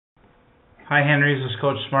Hi Henry, this is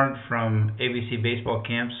Coach Smart from ABC Baseball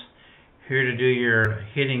Camps, here to do your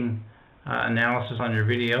hitting analysis on your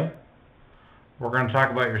video. We're going to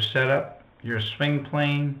talk about your setup, your swing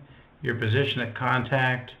plane, your position at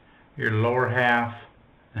contact, your lower half,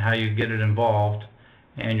 and how you get it involved,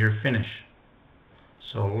 and your finish.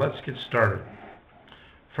 So let's get started.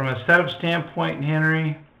 From a setup standpoint,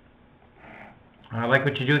 Henry, I like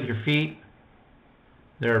what you do with your feet.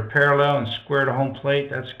 They're parallel and square to home plate.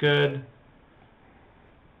 That's good.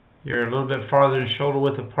 You're a little bit farther than shoulder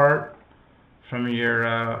width apart from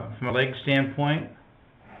a leg standpoint.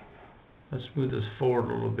 Let's move this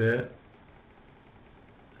forward a little bit.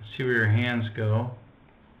 Let's see where your hands go.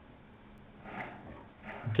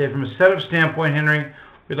 Okay, from a setup standpoint, Henry,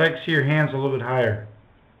 we'd like to see your hands a little bit higher,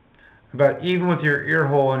 about even with your ear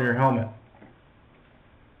hole on your helmet.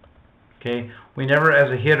 Okay, we never,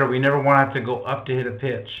 as a hitter, we never want to have to go up to hit a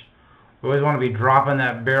pitch. We always want to be dropping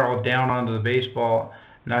that barrel down onto the baseball,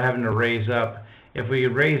 not having to raise up. If we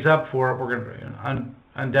raise up for it, we're going to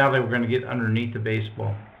undoubtedly we're going to get underneath the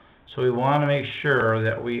baseball. So we want to make sure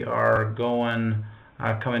that we are going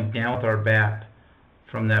coming down with our bat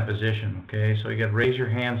from that position. Okay, so you got to raise your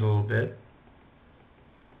hands a little bit.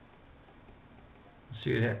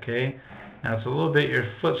 See that? Okay. Now it's a little bit, your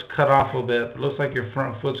foot's cut off a little bit. It looks like your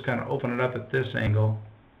front foot's kind of opening up at this angle,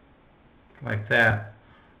 like that.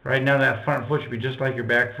 Right now that front foot should be just like your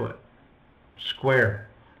back foot, square,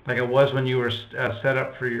 like it was when you were set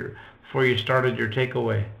up for before you started your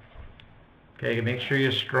takeaway. Okay, make sure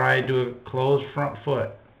you stride to a closed front foot,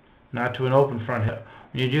 not to an open front hip.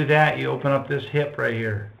 When you do that, you open up this hip right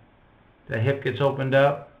here. That hip gets opened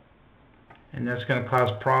up, and that's going to cause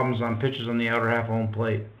problems on pitches on the outer half of home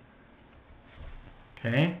plate.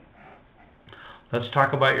 Okay, let's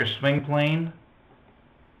talk about your swing plane.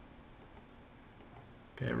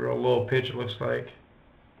 Okay, real low pitch it looks like.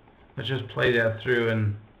 Let's just play that through,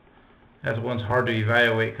 and that one's hard to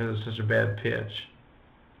evaluate because it's such a bad pitch.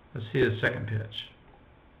 Let's see the second pitch.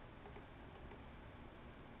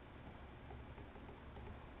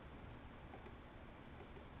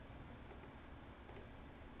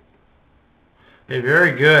 Okay,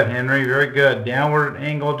 very good, Henry, very good. Downward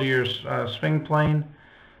angle to your swing plane.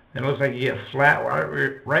 It looks like you get flat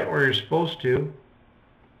right where you're supposed to.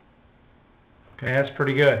 Okay, that's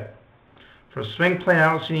pretty good. For a swing plane,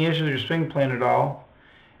 I don't see any issues with your swing plane at all.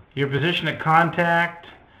 Your position at contact,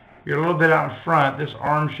 you're a little bit out in front. This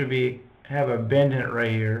arm should have a bend in it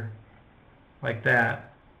right here, like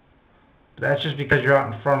that. But that's just because you're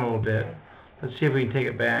out in front a little bit. Let's see if we can take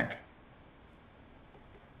it back.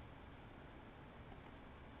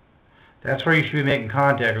 That's where you should be making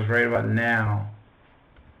contact, is right about now.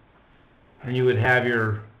 And you would have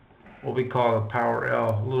your, what we call a power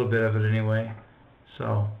L, a little bit of it anyway.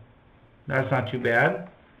 So that's not too bad.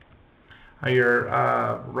 Your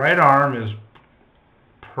right arm is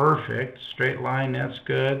perfect, straight line, that's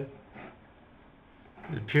good.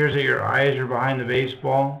 It appears that your eyes are behind the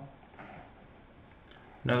baseball.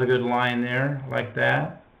 Another good line there, like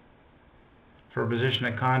that, for position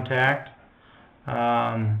of contact.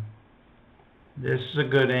 This is a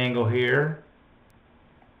good angle here.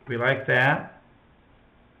 We like that.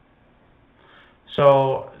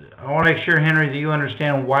 So I want to make sure, Henry, that you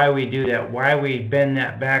understand why we do that, why we bend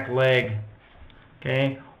that back leg.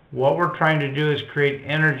 Okay? What we're trying to do is create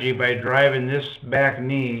energy by driving this back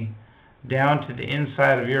knee down to the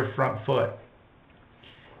inside of your front foot.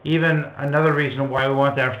 Even another reason why we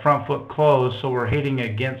want that front foot closed, so we're hitting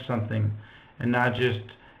against something and not just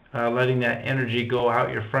letting that energy go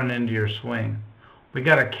out your front end of your swing. We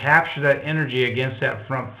got to capture that energy against that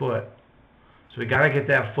front foot. So we got to get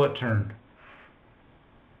that foot turned.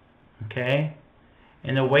 Okay?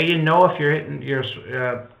 And the way you know if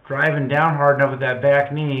you're driving down hard enough with that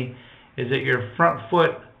back knee is that your front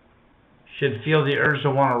foot should feel the urge to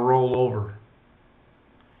want to roll over.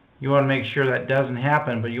 You want to make sure that doesn't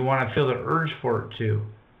happen, but you want to feel the urge for it to.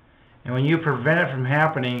 And when you prevent it from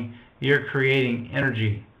happening, you're creating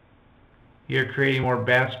energy. You're creating more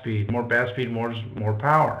bat speed, more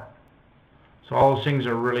power. So all those things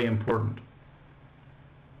are really important.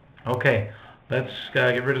 Okay, let's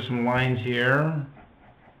get rid of some lines here.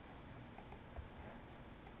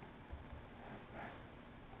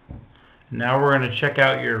 Now we're going to check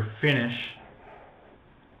out your finish.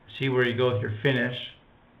 See where you go with your finish.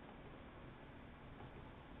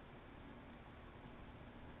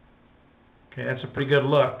 Okay, that's a pretty good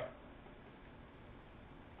look.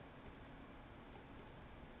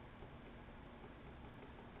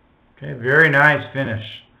 Okay, very nice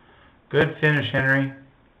finish. Good finish, Henry.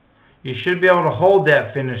 You should be able to hold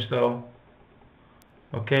that finish, though.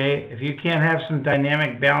 Okay, if you can't have some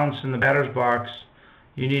dynamic balance in the batter's box,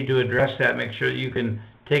 you need to address that. Make sure that you can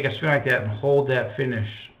take a swing like that and hold that finish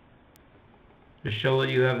to show that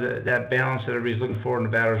you have that balance that everybody's looking for in the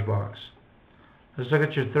batter's box. Let's look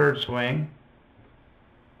at your third swing.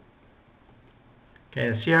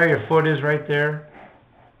 Okay, see how your foot is right there?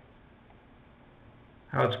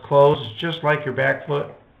 How it's closed? It's just like your back foot.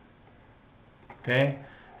 Okay,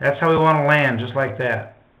 that's how we want to land, just like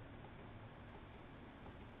that.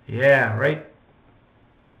 Yeah, right.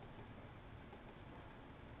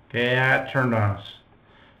 Okay, that turned on us.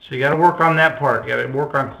 So you got to work on that part. You got to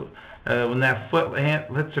work on when that foot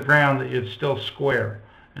hits the ground, that it's still square,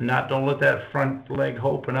 and don't let that front leg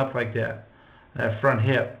open up like that. That front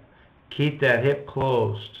hip. Keep that hip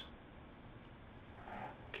closed.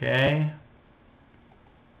 Okay.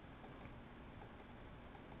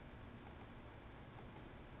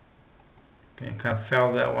 Okay, kind of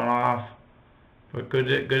fouled that one off. But good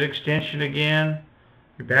extension again.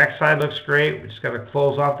 Your backside looks great. We just got to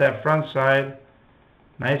close off that front side.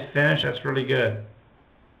 Nice finish. That's really good.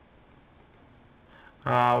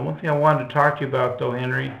 One thing I wanted to talk to you about, though,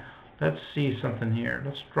 Henry. Let's see something here.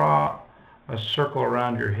 Let's draw a circle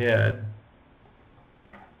around your head.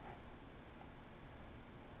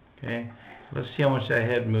 Okay. Let's see how much that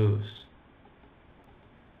head moves.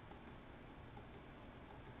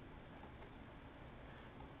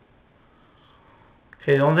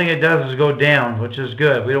 Okay, the only thing it does is go down, which is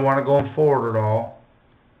good. We don't want to go forward at all.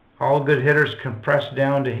 All good hitters can press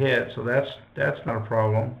down to hit, so that's not a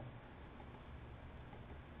problem.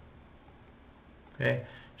 Okay,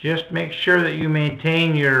 just make sure that you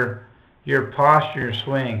maintain your posture, your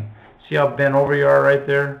swing. See how bent over you are right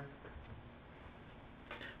there?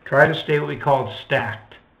 Try to stay what we call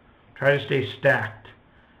stacked. Try to stay stacked,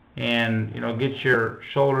 and get your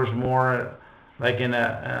shoulders more like in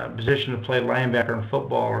a position to play linebacker in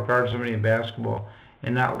football or guard somebody in basketball,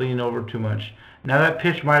 and not lean over too much. Now that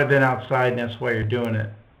pitch might have been outside, and that's why you're doing it.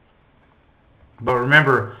 But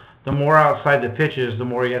remember, the more outside the pitch is, the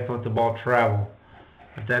more you have to let the ball travel.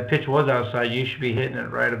 If that pitch was outside, you should be hitting it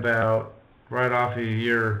right off of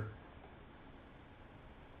your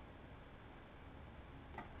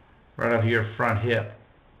front hip.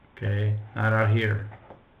 Okay, not out here.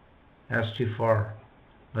 That's too far.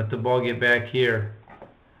 Let the ball get back here.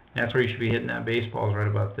 That's where you should be hitting that baseball, is right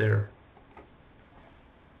about there.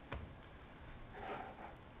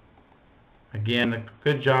 Again,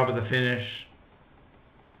 good job with the finish.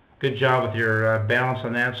 Good job with your balance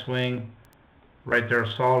on that swing. Right there,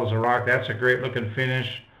 solid as a rock. That's a great looking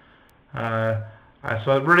finish. So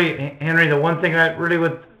really, Henry, the one thing I really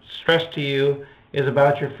would stress to you is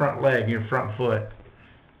about your front leg, your front foot,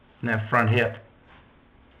 and that front hip.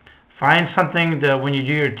 Find something that when you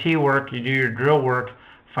do your tee work, you do your drill work,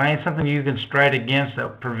 find something you can stride against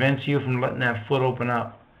that prevents you from letting that foot open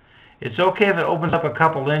up. It's okay if it opens up a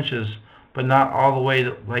couple inches, but not all the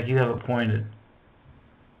way like you have it pointed.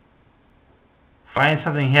 Find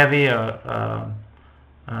something heavy, a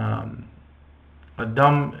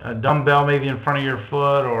dumbbell maybe in front of your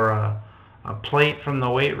foot, or a plate from the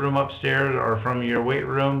weight room upstairs, or from your weight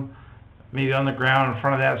room, maybe on the ground in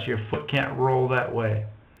front of that, so your foot can't roll that way.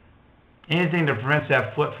 Anything that prevents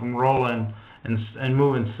that foot from rolling and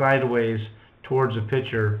moving sideways towards the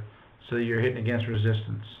pitcher so that you're hitting against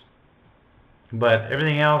resistance. But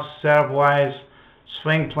everything else, setup-wise,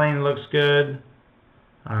 swing plane looks good.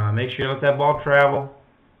 Make sure you let that ball travel.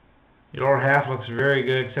 Your lower half looks very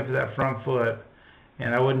good except for that front foot.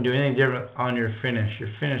 And I wouldn't do anything different on your finish.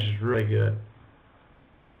 Your finish is really good.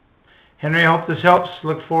 Henry, I hope this helps.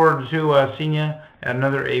 Look forward to seeing you at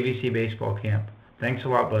another ABC baseball camp. Thanks a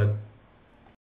lot, bud.